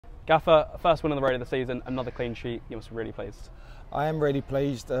Gaffer, first win on the road of the season, another clean sheet. You must be really pleased. I am really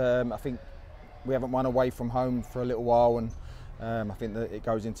pleased. I think we haven't won away from home for a little while, and I think that it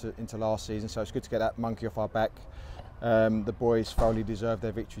goes into last season, so it's good to get that monkey off our back. The boys thoroughly deserved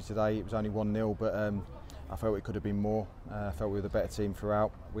their victory today. It was only 1-0, but I felt it could have been more. I felt we were the better team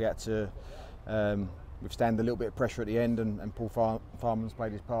throughout. We had to withstand a little bit of pressure at the end, and Paul Farman's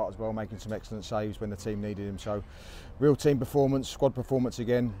played his part as well, making some excellent saves when the team needed him. So real team performance, squad performance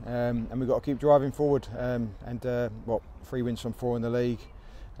again, and we've got to keep driving forward. 3 wins from 4 in the league,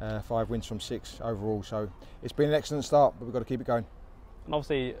 5 wins from 6 overall. So it's been an excellent start, but we've got to keep it going. And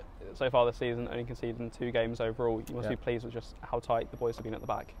obviously, so far this season, only conceded in 2 games overall. You must be pleased with just how tight the boys have been at the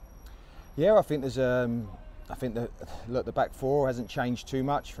back. Yeah, I think there's I think the back 4 hasn't changed too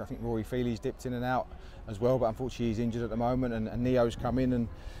much. I think Rory Feely's dipped in and out as well, but unfortunately he's injured at the moment, and Neo's come in,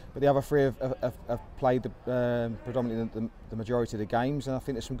 but the other 3 have played predominantly the majority of the games, and I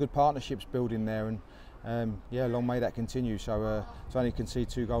think there's some good partnerships building there, and long may that continue. So to only concede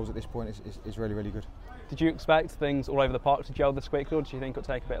 2 goals at this point is really, really good. Did you expect things all over the park to gel this quickly, or do you think it would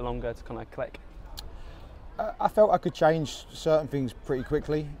take a bit longer to kind of click? I felt I could change certain things pretty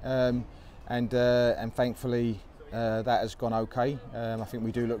quickly, and thankfully that has gone okay. I think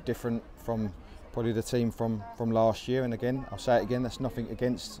we do look different from probably the team from last year, and again, I'll say it again, that's nothing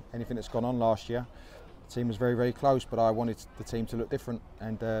against anything that's gone on last year. The team was very, very close, but I wanted the team to look different,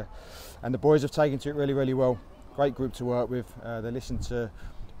 and the boys have taken to it really, really well. Great group to work with. They listen to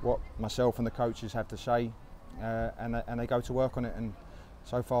what myself and the coaches have to say, and they go to work on it, and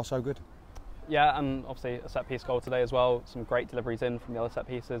so far so good. Yeah, and obviously a set piece goal today as well. Some great deliveries in from the other set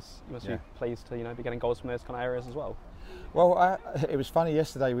pieces. You must be pleased to be getting goals from those kind of areas as well. Well, it was funny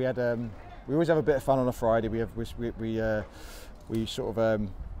yesterday. We had we always have a bit of fun on a Friday. We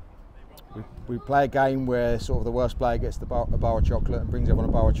play a game where sort of the worst player gets a bar of chocolate and brings everyone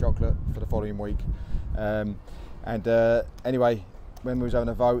a bar of chocolate for the following week. Anyway, when we was having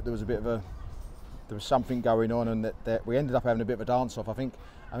a vote, there was something going on, and that we ended up having a bit of a dance off. I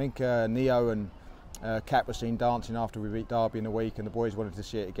think Neo and Kat were seen dancing after we beat Derby in the week, and the boys wanted to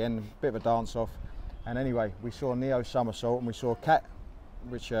see it again. A bit of a dance off, and anyway, we saw Neo's somersault, and we saw Kat,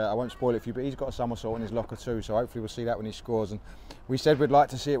 which I won't spoil it for you, but he's got a somersault in his locker too. So hopefully we'll see that when he scores. And we said we'd like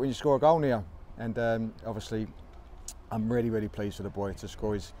to see it when you score a goal, Neo. And obviously, I'm really, really pleased for the boy to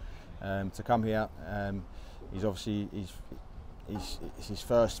score to come here. It's his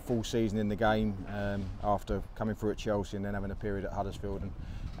first full season in the game after coming through at Chelsea and then having a period at Huddersfield,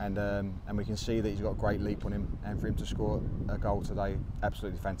 and we can see that he's got a great leap on him, and for him to score a goal today,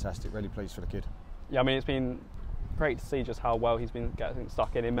 absolutely fantastic. Really pleased for the kid. Yeah, I mean, it's been great to see just how well he's been getting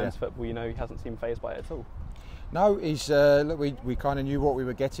stuck in men's football. He hasn't seemed fazed by it at all. No, he's look, we kind of knew what we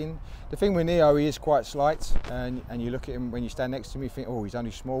were getting. The thing with Neo, he is quite slight, and you look at him when you stand next to him, you think, oh, he's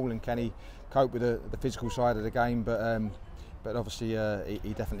only small, and can he cope with the physical side of the game? But obviously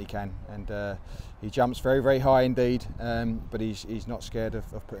he definitely can, and he jumps very, very high indeed. But he's not scared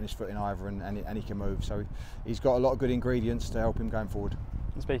of putting his foot in either, and he can move. So he's got a lot of good ingredients to help him going forward.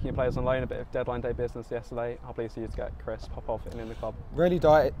 And speaking of players on loan, a bit of deadline day business yesterday. How pleased are you to get Chris Popov in the club? Really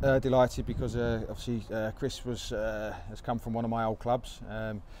delighted, because obviously Chris has come from one of my old clubs,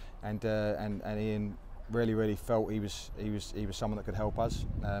 and Ian really felt he was someone that could help us.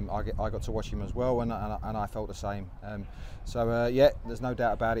 I got to watch him as well, and I felt the same. There's no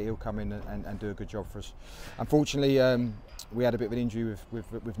doubt about it. He'll come in and do a good job for us. Unfortunately, we had a bit of an injury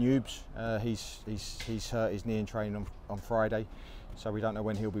with Nubes. He's hurt his knee in training on Friday, so we don't know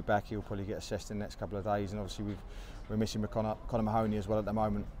when he'll be back. He'll probably get assessed in the next couple of days, and obviously we're missing Connor Mahoney as well at the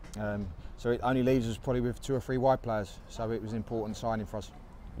moment. So it only leaves us probably with 2 or 3 wide players. So it was an important signing for us.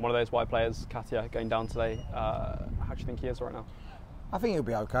 One of those wide players, Katia, going down today. How do you think he is right now? I think he'll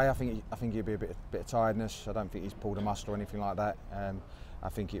be okay. I think he'll be a bit of tiredness. I don't think he's pulled a muscle or anything like that. I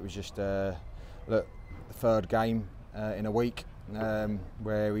think it was just the 3rd game in a week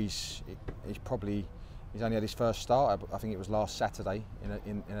where he's only had his first start. I think it was last Saturday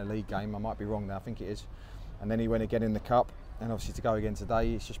in a league game. I might be wrong there. I think it is. And then he went again in the cup, and obviously to go again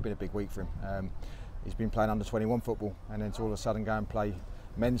today, it's just been a big week for him. He's been playing under 21 football, and then to all of a sudden go and play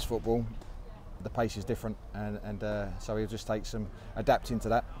men's football, the pace is different, and so he'll just take some adapting to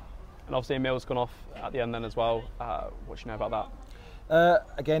that. And obviously Emil's gone off at the end then as well. What do you know about that?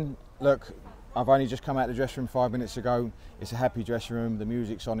 Again, look, I've only just come out of the dressing room 5 minutes ago. It's a happy dressing room. The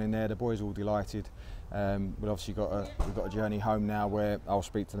music's on in there. The boys are all delighted. We've obviously got a journey home now where I'll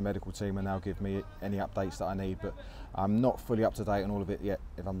speak to the medical team and they'll give me any updates that I need. But I'm not fully up to date on all of it yet,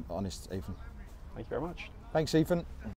 if I'm honest, Ethan. Thank you very much. Thanks, Ethan.